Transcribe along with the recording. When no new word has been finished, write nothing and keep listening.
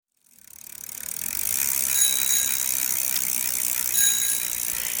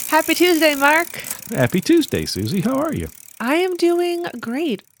Happy Tuesday, Mark. Happy Tuesday, Susie. How are you? I am doing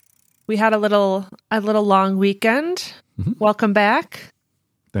great. We had a little long weekend. Mm-hmm. Welcome back.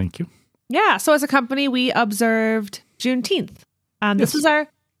 Thank you. Yeah. So as a company, we observed Juneteeth. Yes.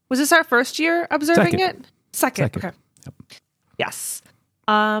 Was this our first year observing it? Second. Okay. Yep. Yes.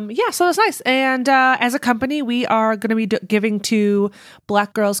 So it's nice. And as a company, we are going to be giving to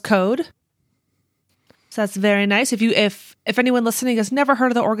Black Girls Code. So that's very nice. If anyone listening has never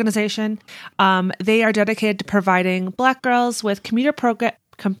heard of the organization, they are dedicated to providing Black girls with computer programming.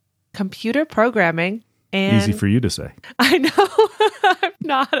 And easy for you to say. I know.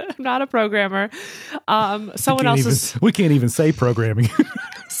 I'm not a programmer. We can't even say programming.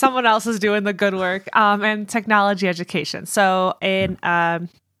 Someone else is doing the good work. And technology education. So in a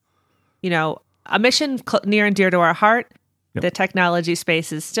mission near and dear to our heart, yep. The technology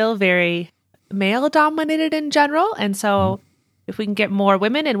space is still very male dominated in general. And so if we can get more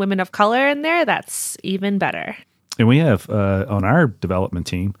women and women of color in there, that's even better. And we have on our development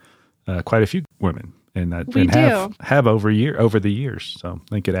team quite a few women. And have over the years. So I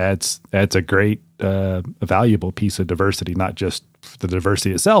think it adds a great, valuable piece of diversity, not just the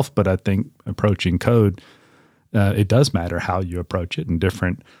diversity itself, but I think approaching code, it does matter how you approach it, and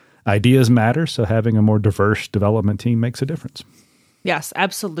different ideas matter. So having a more diverse development team makes a difference. Yes,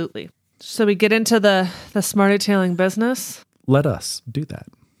 absolutely. So we get into the SmartEtailing business. Let us do that.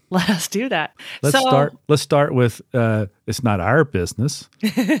 Let us do that. Let's start with, it's not our business.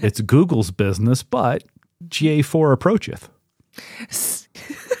 It's Google's business, but GA4 approacheth.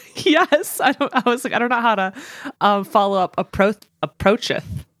 Yes. I don't know how to follow up approacheth.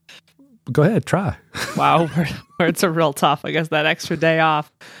 Go ahead, try. Wow. Words are real tough. I guess that extra day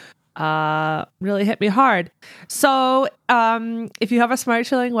off really hit me hard. So if you have a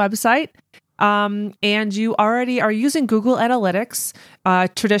SmartEtailing website, and you already are using Google Analytics,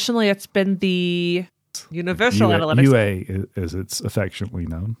 traditionally it's been the Universal Analytics. UA, as it's affectionately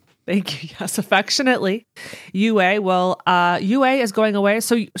known. Thank you. Yes, affectionately. UA. Well, UA is going away.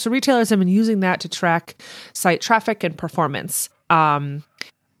 So retailers have been using that to track site traffic and performance.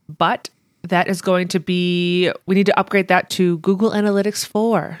 But that is going to be, we need to upgrade that to Google Analytics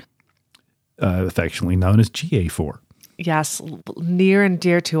 4. Affectionately known as GA4. Yes, near and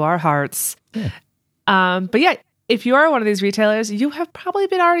dear to our hearts. Yeah. But yeah, if you are one of these retailers, you have probably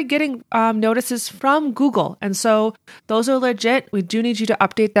been already getting notices from Google. And so those are legit. We do need you to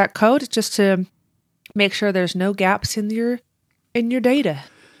update that code just to make sure there's no gaps in your data.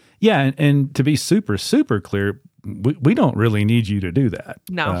 Yeah, and to be super, super clear, we don't really need you to do that.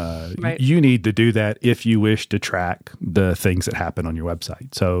 No, right. You need to do that if you wish to track the things that happen on your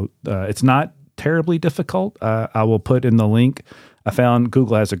website. So it's not terribly difficult. I will put in the link. I found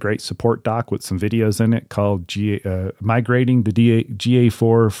Google has a great support doc with some videos in it called Migrating the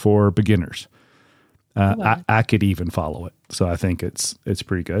GA4 for Beginners. I could even follow it. So I think it's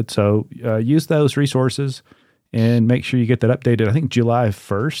pretty good. So use those resources and make sure you get that updated. I think July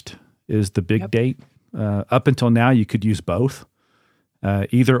 1st is the big date. Up until now, you could use both.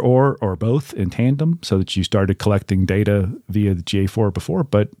 Either or both in tandem, so that you started collecting data via the GA4 before.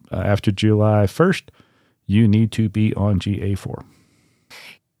 But after July 1st, you need to be on GA4.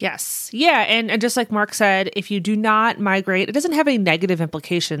 Yes. Yeah. And just like Mark said, if you do not migrate, it doesn't have any negative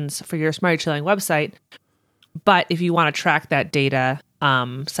implications for your SmartEtailing website. But if you want to track that data,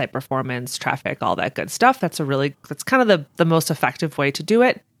 site performance, traffic, all that good stuff, that's kind of the most effective way to do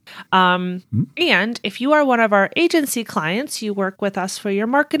it. And if you are one of our agency clients, you work with us for your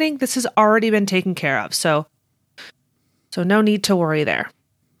marketing, this has already been taken care of. So no need to worry there.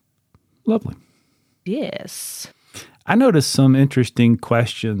 Lovely. Yes. I noticed some interesting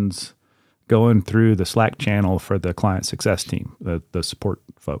questions going through the Slack channel for the client success team, the support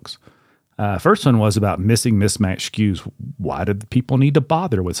folks. First one was about missing mismatched SKUs. Why did people need to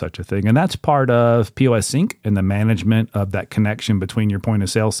bother with such a thing? And that's part of POS Sync and the management of that connection between your point of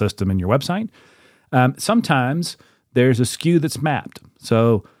sale system and your website. Sometimes there's a SKU that's mapped.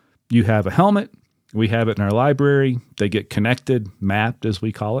 So you have a helmet. We have it in our library. They get connected, mapped as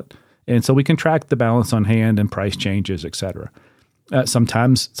we call it. And so we can track the balance on hand and price changes, et cetera.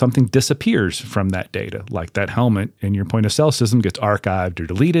 Sometimes something disappears from that data, like that helmet in your point of sale system gets archived or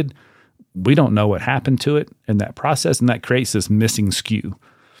deleted. We don't know what happened to it in that process, and that creates this missing SKU.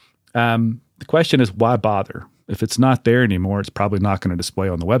 The question is, why bother? If it's not there anymore, it's probably not going to display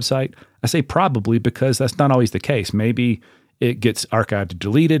on the website. I say probably because that's not always the case. Maybe it gets archived or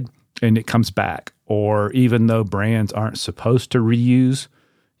deleted, and it comes back. Or even though brands aren't supposed to reuse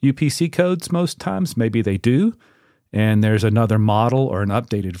UPC codes most times, maybe they do, and there's another model or an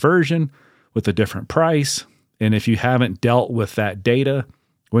updated version with a different price. And if you haven't dealt with that data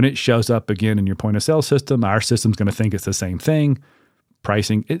When it shows up again in your point of sale system, our system's going to think it's the same thing.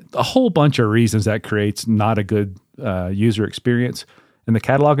 Pricing, a whole bunch of reasons that creates not a good user experience. And the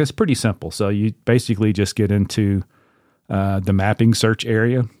catalog is pretty simple. So you basically just get into the mapping search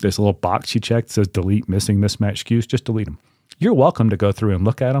area. There's a little box you check that says delete missing mismatched SKUs. Just delete them. You're welcome to go through and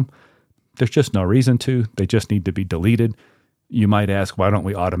look at them. There's just no reason to. They just need to be deleted. You might ask, why don't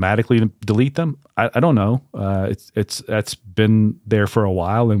we automatically delete them? I don't know. That's been there for a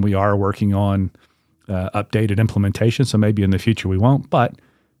while, and we are working on updated implementation. So maybe in the future we won't, but it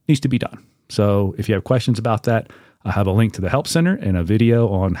needs to be done. So if you have questions about that, I have a link to the Help Center and a video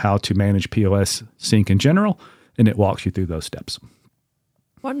on how to manage POS sync in general, and it walks you through those steps.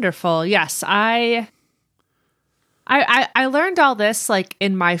 Wonderful. Yes, I learned all this like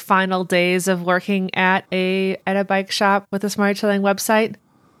in my final days of working at a bike shop with a SmartEtailing website.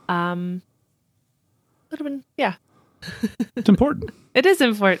 Would have been, yeah. It's important. It is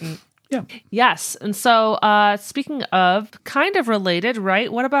important. Yeah. Yes. And so speaking of kind of related,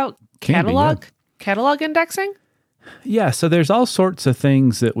 right? What about catalog? Catalog indexing? Yeah, so there's all sorts of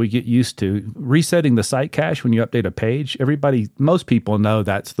things that we get used to. Resetting the site cache when you update a page, most people know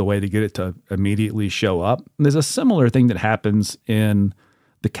that's the way to get it to immediately show up. And there's a similar thing that happens in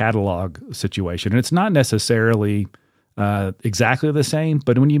the catalog situation. And it's not necessarily exactly the same,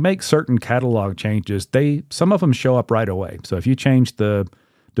 but when you make certain catalog changes, some of them show up right away. So if you change the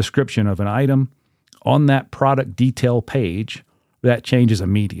description of an item on that product detail page, that change is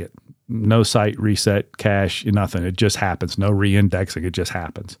immediate. No site reset, cache, nothing. It just happens. No re-indexing. It just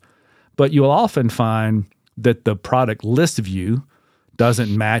happens. But you'll often find that the product list view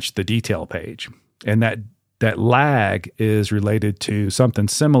doesn't match the detail page. And that lag is related to something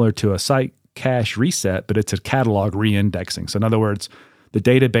similar to a site cache reset, but it's a catalog re-indexing. So in other words, the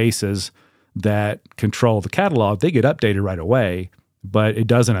databases that control the catalog, they get updated right away, but it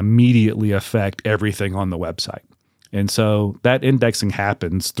doesn't immediately affect everything on the website. And so that indexing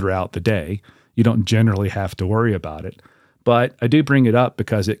happens throughout the day. You don't generally have to worry about it. But I do bring it up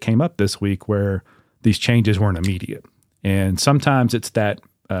because it came up this week where these changes weren't immediate. And sometimes it's that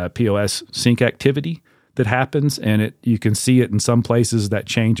POS sync activity that happens, and you can see it in some places that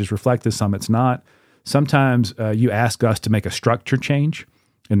change is reflected, some it's not. Sometimes you ask us to make a structure change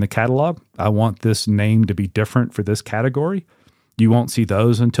in the catalog. I want this name to be different for this category. You won't see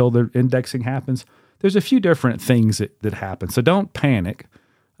those until the indexing happens. There's a few different things that happen. So don't panic.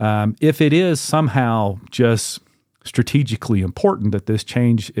 If it is somehow just strategically important that this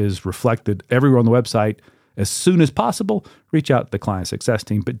change is reflected everywhere on the website as soon as possible, reach out to the client success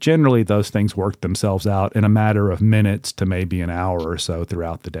team. But generally, those things work themselves out in a matter of minutes to maybe an hour or so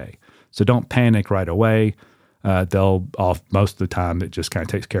throughout the day. So don't panic right away. Most of the time, it just kind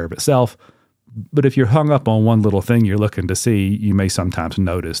of takes care of itself. But if you're hung up on one little thing you're looking to see, you may sometimes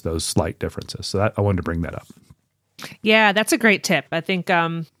notice those slight differences. So I wanted to bring that up. Yeah, that's a great tip. I think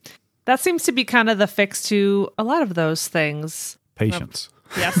that seems to be kind of the fix to a lot of those things. Patience.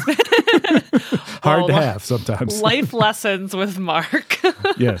 Yes. Hard to have sometimes. Life lessons with Mark.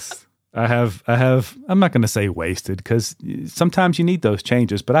 Yes. I have, I'm not going to say wasted, because sometimes you need those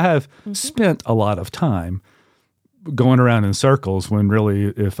changes, but I have spent a lot of time going around in circles when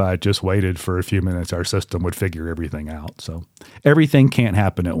really, if I just waited for a few minutes, our system would figure everything out. So everything can't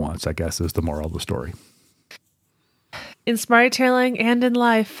happen at once, I guess, is the moral of the story. In SmartEtailing and in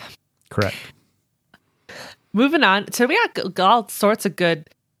life. Correct. Moving on. So we got all sorts of good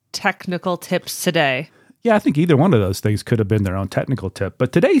technical tips today. Yeah, I think either one of those things could have been their own technical tip.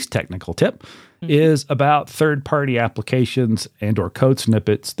 But today's technical tip is about third-party applications and or code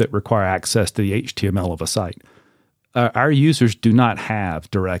snippets that require access to the HTML of a site. Our users do not have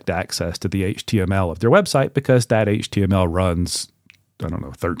direct access to the HTML of their website because that HTML runs,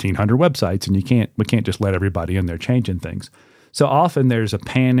 1,300 websites, and we can't just let everybody in there changing things. So often there's a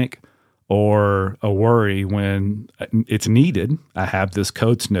panic or a worry when it's needed. I have this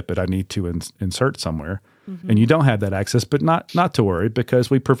code snippet I need to insert somewhere, and you don't have that access, but not to worry, because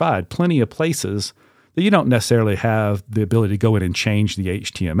we provide plenty of places that you don't necessarily have the ability to go in and change the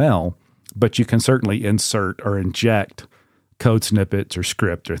HTML, but you can certainly insert or inject code snippets or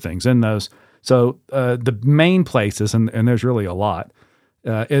script or things in those. So the main places, and there's really a lot,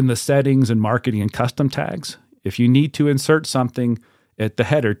 in the settings and marketing and custom tags, if you need to insert something in the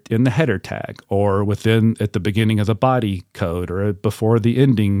header tag, or at the beginning of the body code, or before the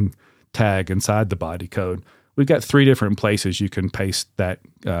ending tag inside the body code, we've got 3 different places you can paste that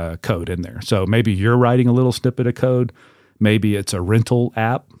code in there. So maybe you're writing a little snippet of code. Maybe it's a rental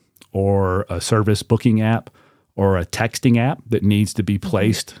app or a service booking app or a texting app that needs to be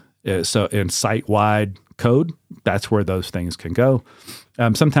placed so in site-wide code, that's where those things can go.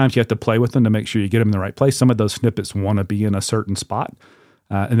 Sometimes you have to play with them to make sure you get them in the right place. Some of those snippets want to be in a certain spot,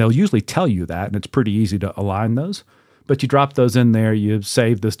 and they'll usually tell you that, and it's pretty easy to align those. But you drop those in there, you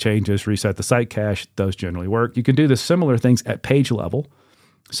save those changes, reset the site cache. Those generally work. You can do the similar things at page level.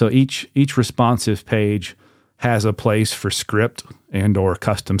 So each responsive page has a place for script and or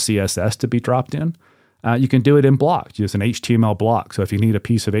custom CSS to be dropped in. You can do it in blocks, use an HTML block. So if you need a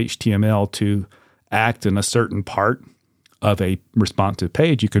piece of HTML to act in a certain part of a responsive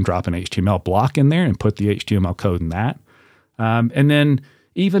page, you can drop an HTML block in there and put the HTML code in that. And then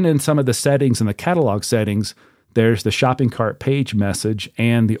even in some of the settings and the catalog settings, there's the shopping cart page message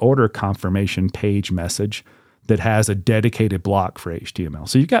and the order confirmation page message that has a dedicated block for HTML.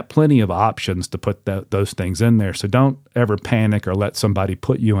 So you've got plenty of options to put those things in there. So don't ever panic or let somebody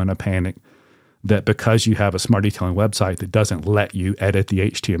put you in a panic that because you have a SmartEtailing website that doesn't let you edit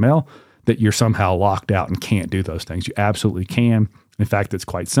the HTML, that you're somehow locked out and can't do those things. You absolutely can. In fact, it's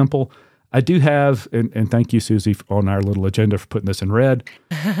quite simple. I do have, and thank you, Susie, on our little agenda for putting this in red.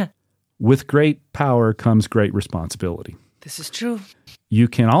 With great power comes great responsibility. This is true. You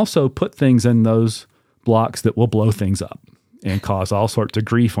can also put things in those blocks that will blow things up and cause all sorts of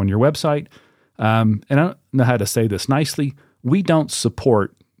grief on your website. And I don't know how to say this nicely. We don't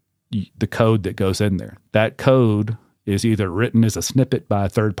support the code that goes in there. That code is either written as a snippet by a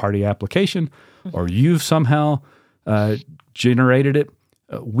third-party application or you've somehow generated it.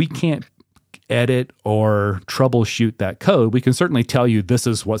 We can't edit or troubleshoot that code. We can certainly tell you this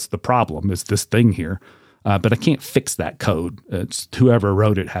is what's the problem, is this thing here. But I can't fix that code. It's whoever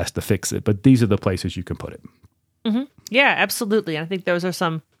wrote it has to fix it. But these are the places you can put it. Mm-hmm. Yeah, absolutely. I think those are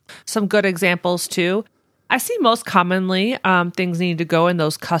some good examples too. I see most commonly things need to go in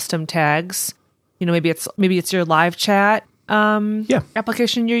those custom tags. You know, maybe it's your live chat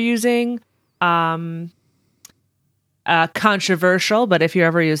application you're using. Controversial, but if you're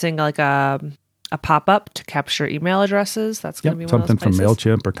ever using like a pop-up to capture email addresses, that's going to be one of those places. Something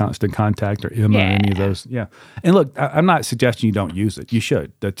from MailChimp or Constant Contact or Emma or any of those. Yeah. And look, I'm not suggesting you don't use it. You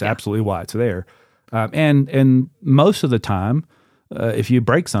should. That's absolutely why it's there. And most of the time, if you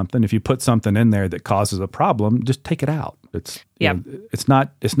break something, if you put something in there that causes a problem, just take it out. It's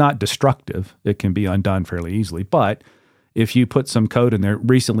not destructive. It can be undone fairly easily. But if you put some code in there,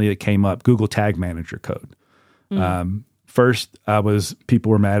 recently it came up, Google Tag Manager code. First,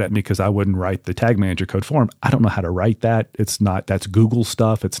 people were mad at me because I wouldn't write the Tag Manager code for them. I don't know how to write that. That's Google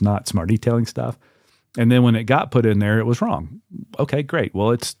stuff. It's not SmartEtailing stuff. And then when it got put in there, it was wrong. Okay, great.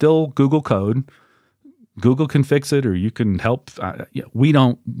 Well, it's still Google code. Google can fix it, or you can help. We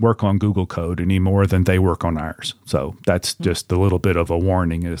don't work on Google code any more than they work on ours. So that's just a little bit of a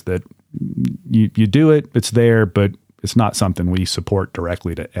warning, is that you do it, it's there, but it's not something we support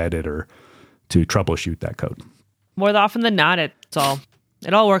directly to edit or to troubleshoot that code. More often than not, it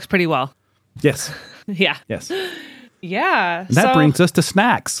all works pretty well. Yes. Yeah. Yes. Yeah. And that brings us to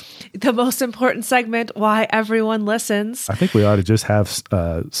snacks. The most important segment, why everyone listens. I think we ought to just have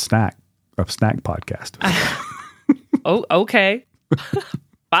a snack podcast. Oh, okay.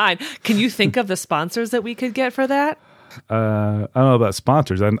 Fine. Can you think of the sponsors that we could get for that? I don't know about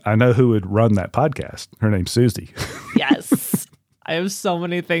sponsors. I know who would run that podcast. Her name's Susie. Yes. I have so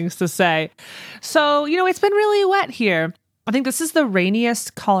many things to say. So, it's been really wet here. I think this is the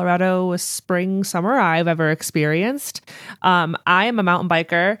rainiest Colorado spring, summer I've ever experienced. I am a mountain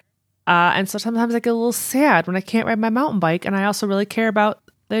biker, and so sometimes I get a little sad when I can't ride my mountain bike, and I also really care about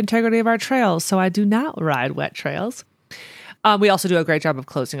the integrity of our trails, so I do not ride wet trails. We also do a great job of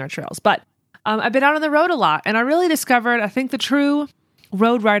closing our trails, but I've been out on the road a lot, and I really discovered, I think, the true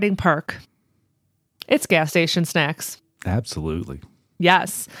road riding perk. It's gas station snacks. Absolutely.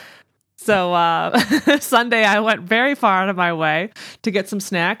 Yes. So Sunday, I went very far out of my way to get some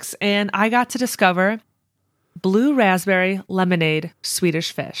snacks, and I got to discover blue raspberry lemonade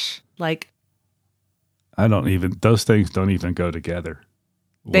Swedish fish. Those things don't even go together.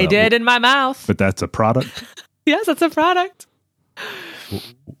 They did in my mouth. But that's a product? Yes, it's a product.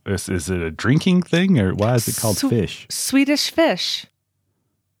 Is it a drinking thing, or why is it called fish? Swedish fish.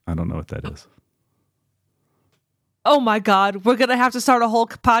 I don't know what that is. Oh my God, we're going to have to start a whole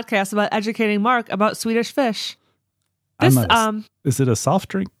podcast about educating Mark about Swedish fish. Is it a soft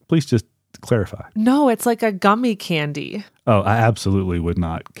drink? Please just clarify. No, it's like a gummy candy. Oh, I absolutely would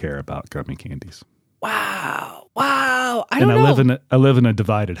not care about gummy candies. Wow. I don't know. I live in a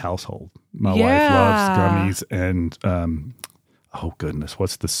divided household. My wife loves gummies and, oh goodness,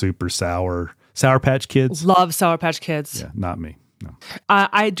 what's the super Sour Patch Kids? Love Sour Patch Kids. Yeah, not me. No.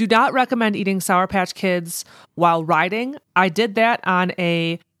 I do not recommend eating Sour Patch Kids while riding. I did that on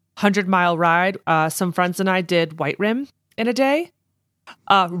a 100-mile ride. Some friends and I did White Rim in a day.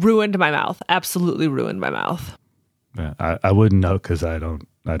 Ruined my mouth. Absolutely ruined my mouth. Yeah, I wouldn't know because I don't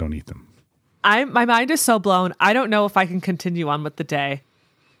eat them. My mind is so blown. I don't know if I can continue on with the day.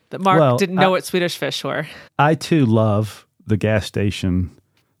 That Mark didn't know what Swedish fish were. I too love the gas station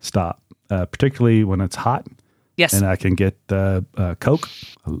stop, particularly when it's hot. Yes. And I can get Coke.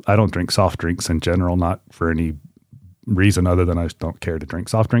 I don't drink soft drinks in general, not for any reason other than I just don't care to drink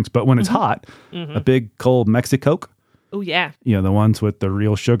soft drinks. But when it's hot, a big cold Mexicoke. Oh, yeah. You know, the ones with the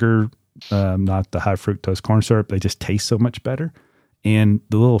real sugar, not the high fructose corn syrup, they just taste so much better. And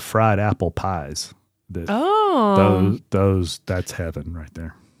the little fried apple pies. Those, that's heaven right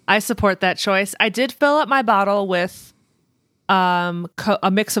there. I support that choice. I did fill up my bottle with a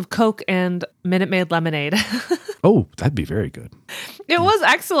mix of Coke and Minute Maid lemonade. Oh, that'd be very good. It was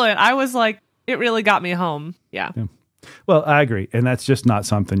excellent. I was like, it really got me home. Yeah. Well, I agree. And that's just not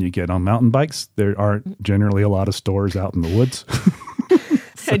something you get on mountain bikes. There aren't generally a lot of stores out in the woods.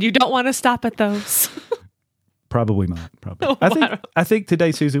 And you don't want to stop at those. Probably not. I think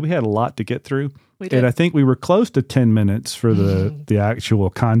today, Susie, we had a lot to get through. We did. And I think we were close to 10 minutes for the actual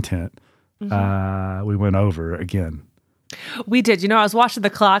content. We went over again. We did. You know, I was watching the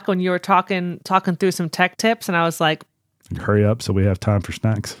clock when you were talking through some tech tips, and I was like, hurry up so we have time for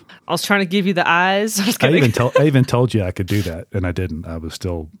snacks. I was trying to give you the eyes. I even told you I could do that, and I didn't.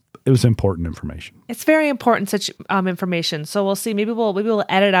 It was important information. It's very important such information. So we'll see. Maybe we'll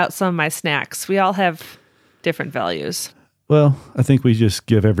edit out some of my snacks. We all have different values. Well, I think we just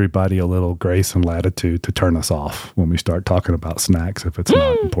give everybody a little grace and latitude to turn us off when we start talking about snacks if it's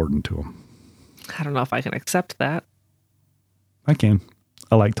not important to them. I don't know if I can accept that. I can.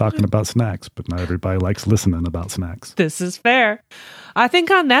 I like talking about snacks, but not everybody likes listening about snacks. This is fair. I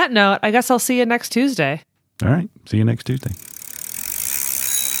think on that note, I guess I'll see you next Tuesday. All right. See you next Tuesday.